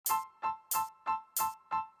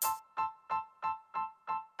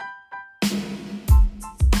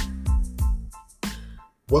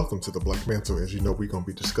Welcome to the Black Mantle. As you know, we're going to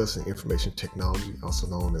be discussing information technology, also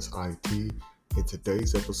known as IT. In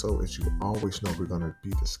today's episode, as you always know, we're going to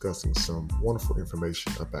be discussing some wonderful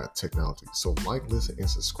information about technology. So like, listen, and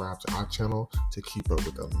subscribe to our channel to keep up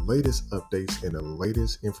with the latest updates and the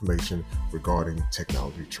latest information regarding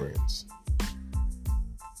technology trends.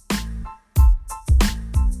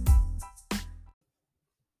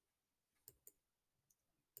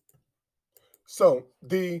 So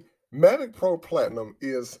the Mavic Pro Platinum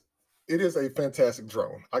is a fantastic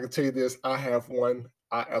drone. I can tell you this, I have one.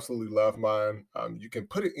 I absolutely love mine. You can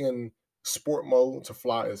put it in sport mode to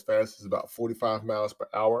fly as fast as about 45 miles per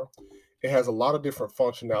hour. It has a lot of different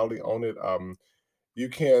functionality on it. You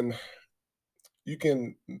can you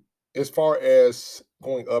can as far as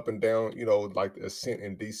going up and down, like the ascent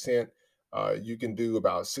and descent, you can do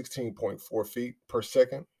about 16.4 feet per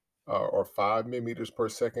second, or 5 millimeters per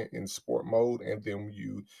second in sport mode. And then when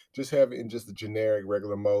you just have it in just the generic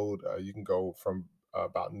regular mode, you can go from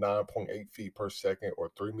about 9.8 feet per second or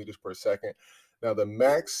 3 meters per second. Now the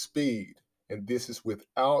max speed, and this is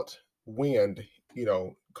without wind,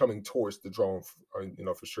 coming towards the drone,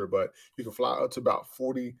 for sure, but you can fly up to about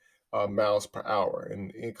 40 miles per hour,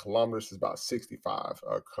 and in kilometers is about 65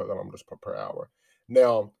 kilometers per hour.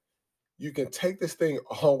 Now, you can take this thing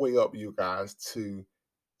all the way up, you guys, to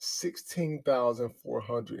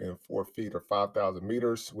 16,404 feet or 5,000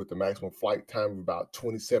 meters with the maximum flight time of about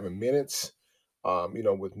 27 minutes,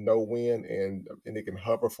 with no wind, and it can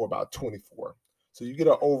hover for about 24. So you get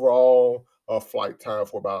an overall flight time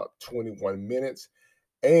for about 21 minutes.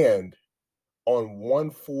 And on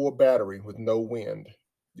one full battery with no wind,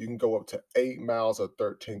 you can go up to 8 miles or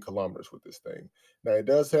 13 kilometers with this thing. Now, it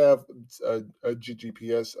does have a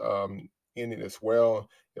GPS in it as well.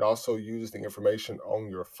 It also uses the information on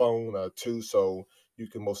your phone too, so you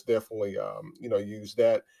can most definitely use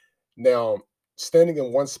that. Now, standing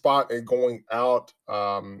in one spot and going out,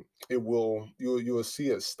 you'll see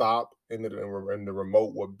it stop, and the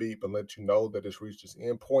remote will beep and let you know that it's reached its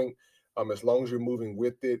endpoint. As long as you're moving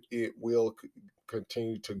with it, it will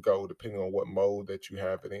continue to go depending on what mode that you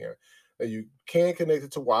have it in. Now, you can connect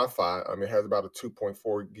it to Wi-Fi. It has about a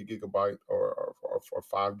 2.4 gigabyte or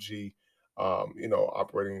 5G,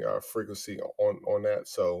 operating frequency on that.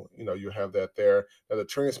 So you have that there. Now the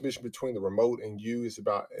transmission between the remote and you is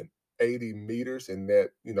about an 80 meters, and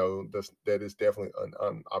that is definitely an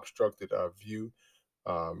unobstructed view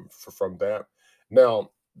from that.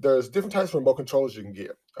 Now, there's different types of remote controllers you can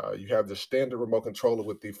get. You have the standard remote controller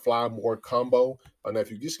with the Fly More combo. Now, if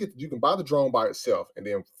you you can buy the drone by itself and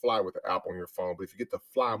then fly with the app on your phone. But if you get the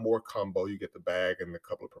Fly More combo, you get the bag and a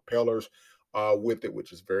couple of propellers with it,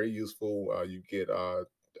 which is very useful. You get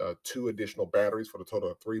 2 additional batteries for the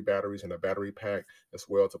total of 3 batteries and a battery pack as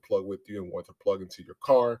well to plug with you and one to plug into your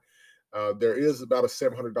car. There is about a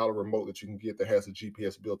 $700 remote that you can get that has a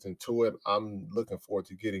GPS built into it. I'm looking forward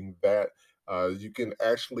to getting that. You can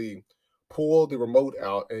actually pull the remote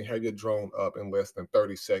out and have your drone up in less than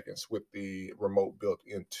 30 seconds with the remote built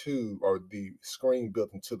into, or the screen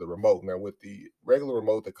built into the remote. Now, with the regular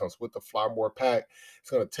remote that comes with the Fly More pack, it's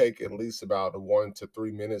going to take at least about 1 to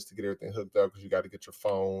 3 minutes to get everything hooked up, because you got to get your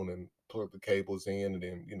phone and plug the cables in and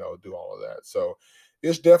then do all of that. So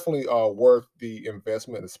it's definitely worth the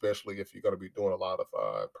investment, especially if you're going to be doing a lot of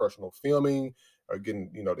personal filming or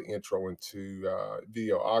getting the intro into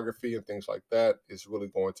videography and things like that. It's really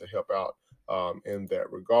going to help out in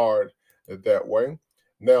that regard that way.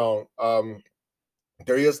 Now,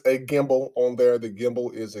 there is a gimbal on there. The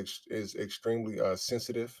gimbal is extremely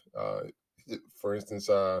sensitive. For instance,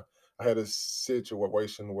 I had a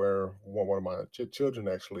situation where one of my children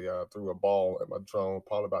actually threw a ball at my drone,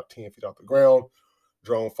 probably about 10 feet off the ground.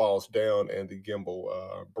 Drone falls down and the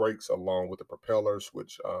gimbal breaks along with the propellers,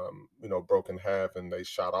 which broke in half, and they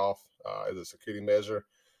shot off as a security measure.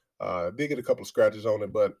 Did get a couple of scratches on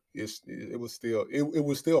it, but it was still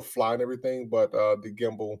flying and everything. But the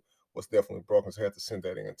gimbal was definitely broken, so I had to send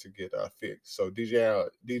that in to get fixed. So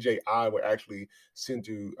DJI will actually send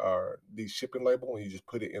you the shipping label, and you just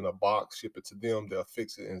put it in a box, ship it to them. They'll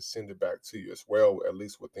fix it and send it back to you as well, at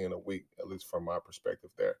least within a week, at least from my perspective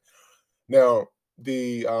there. Now,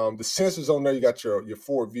 the sensors on there, you got your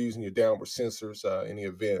forward views and your downward sensors in the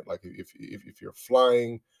event, like if you're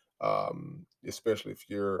flying, especially if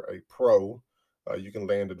you're a pro, you can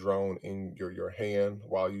land the drone in your hand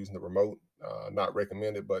while using the remote. Not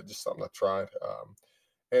recommended, but just something I tried.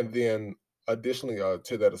 And then additionally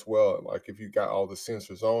to that as well, like if you got all the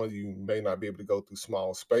sensors on, you may not be able to go through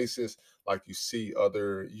small spaces like you see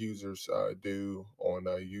other users do on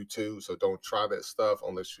YouTube. So don't try that stuff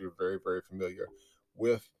unless you're very, very familiar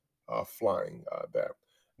with flying that.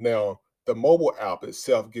 Now, The mobile app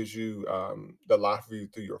itself gives you the live view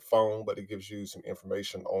through your phone, but it gives you some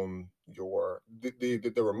information on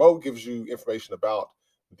the remote gives you information about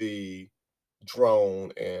the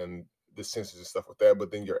drone and the sensors and stuff with that.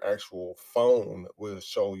 But then your actual phone will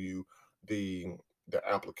show you the the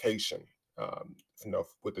application,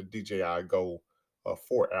 with the DJI Go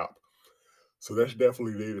 4 app. So that's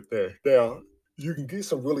definitely needed there. Now, you can get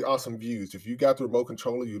some really awesome views. If you got the remote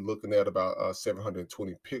controller, you're looking at about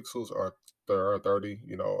 720 pixels or 30,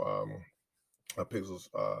 pixels,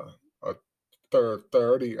 uh,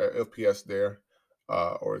 30 FPS there,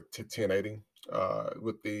 or to 1080.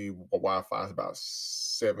 With the Wi-Fi, is about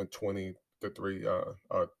 720 to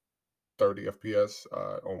 30 FPS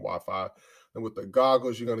on Wi-Fi. And with the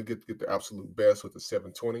goggles, you're going to get the absolute best with the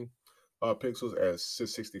 720 pixels at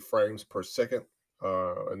 660 frames per second,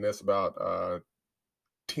 and that's about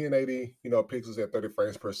 1080, pixels at 30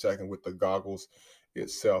 frames per second with the goggles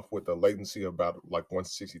itself, with the latency of about like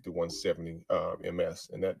 160 to 170 ms,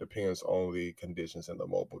 and that depends on the conditions in the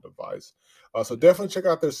mobile device. So definitely check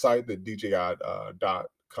out their site, the DJI.com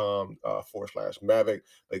 /Mavic.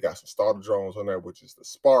 They got some starter drones on there, which is the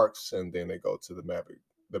Sparks, and then they go to the Mavic.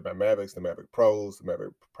 The Mavics, the Mavic Pros, the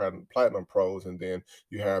Mavic Platinum Pros, and then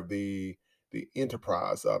you have the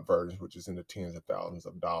enterprise version, which is in the tens of thousands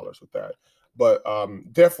of dollars with that. But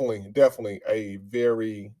definitely a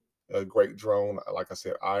very great drone. Like I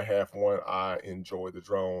said, I have one. I enjoy the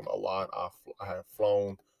drone a lot. I have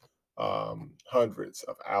flown hundreds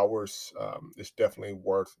of hours. It's definitely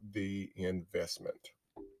worth the investment.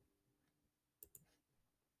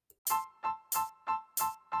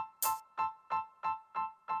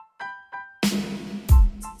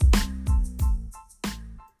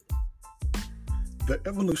 The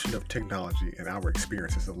evolution of technology and our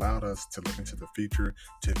experiences allowed us to look into the future,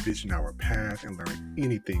 to vision our path, and learn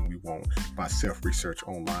anything we want by self-research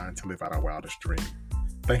online to live out our wildest dream.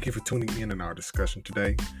 Thank you for tuning in our discussion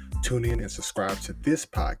today. Tune in and subscribe to this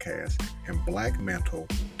podcast and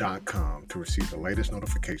blackmantle.com to receive the latest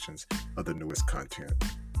notifications of the newest content.